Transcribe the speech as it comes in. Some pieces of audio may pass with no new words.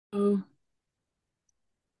Oh.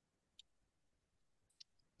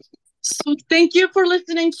 So thank you for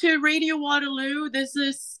listening to Radio Waterloo. This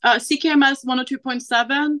is CKMS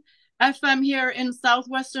 102.7 FM here in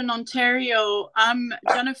southwestern Ontario. I'm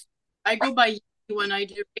Jennifer. I go by you when I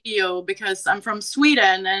do radio because I'm from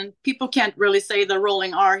Sweden and people can't really say the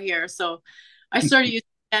rolling R here. So I started using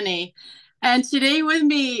Jenny. And today with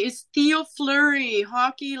me is Theo Fleury,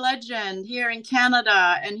 hockey legend here in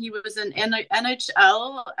Canada. And he was in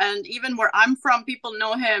NHL. And even where I'm from, people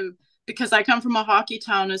know him because I come from a hockey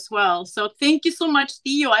town as well. So thank you so much,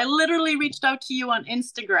 Theo. I literally reached out to you on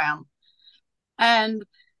Instagram and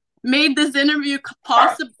made this interview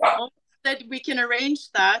possible that we can arrange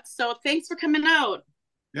that. So thanks for coming out.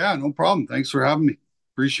 Yeah, no problem. Thanks for having me.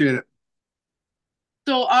 Appreciate it.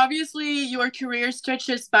 So obviously your career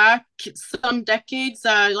stretches back some decades.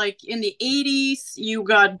 Like in the 80s, you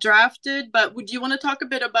got drafted. But would you want to talk a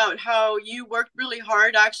bit about how you worked really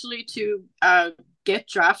hard actually to get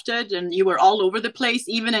drafted, and you were all over the place,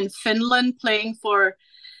 even in Finland, playing for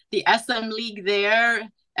the SM League there,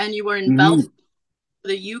 and you were in Mhm. Belfast,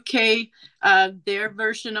 the UK, their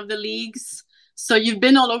version of the leagues. So you've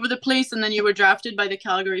been all over the place, and then you were drafted by the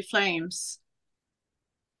Calgary Flames.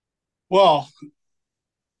 Well,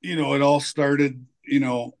 it all started,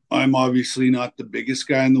 I'm obviously not the biggest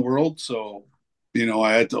guy in the world. So,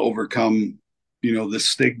 I had to overcome, the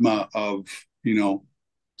stigma of,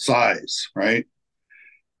 size, right?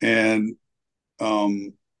 And,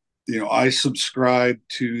 um, I subscribe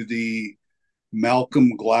to the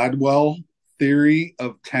Malcolm Gladwell theory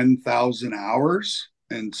of 10,000 hours.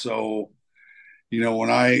 And so, when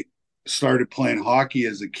I started playing hockey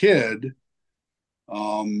as a kid,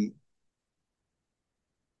 um,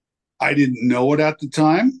 I didn't know it at the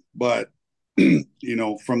time, but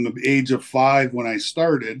from the age of 5 when I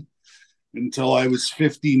started until I was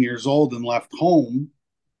 15 years old and left home,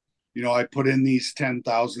 I put in these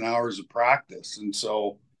 10,000 hours of practice. And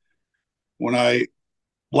so when I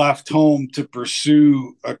left home to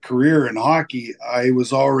pursue a career in hockey, I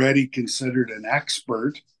was already considered an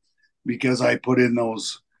expert because I put in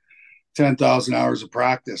those 10,000 hours of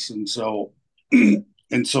practice. And so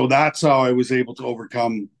that's how I was able to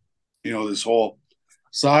overcome, this whole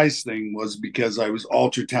size thing, was because I was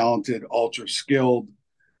ultra talented, ultra skilled,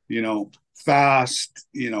 fast,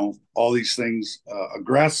 all these things,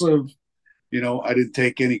 aggressive. I didn't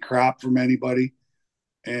take any crap from anybody.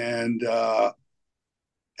 And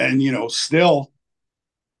still,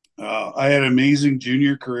 I had an amazing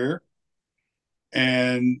junior career.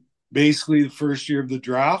 And basically, the first year of the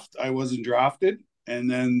draft, I wasn't drafted. And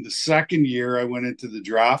then the second year I went into the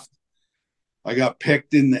draft, I got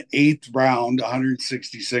picked in the eighth round,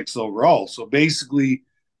 166 overall. So basically,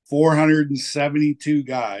 472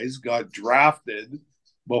 guys got drafted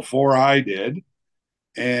before I did.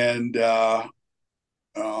 And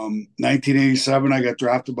 1987, I got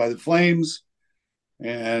drafted by the Flames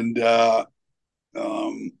and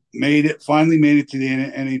finally made it to the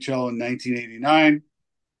NHL in 1989.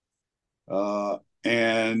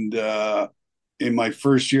 And In my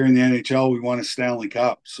first year in the NHL, we won a Stanley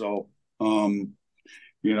Cup. So,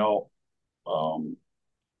 you know, um,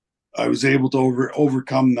 I was able to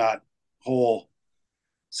overcome that whole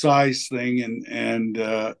size thing, and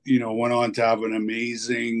went on to have an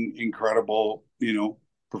amazing, incredible,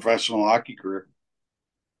 professional hockey career.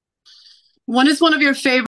 One is one of your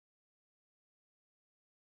favorite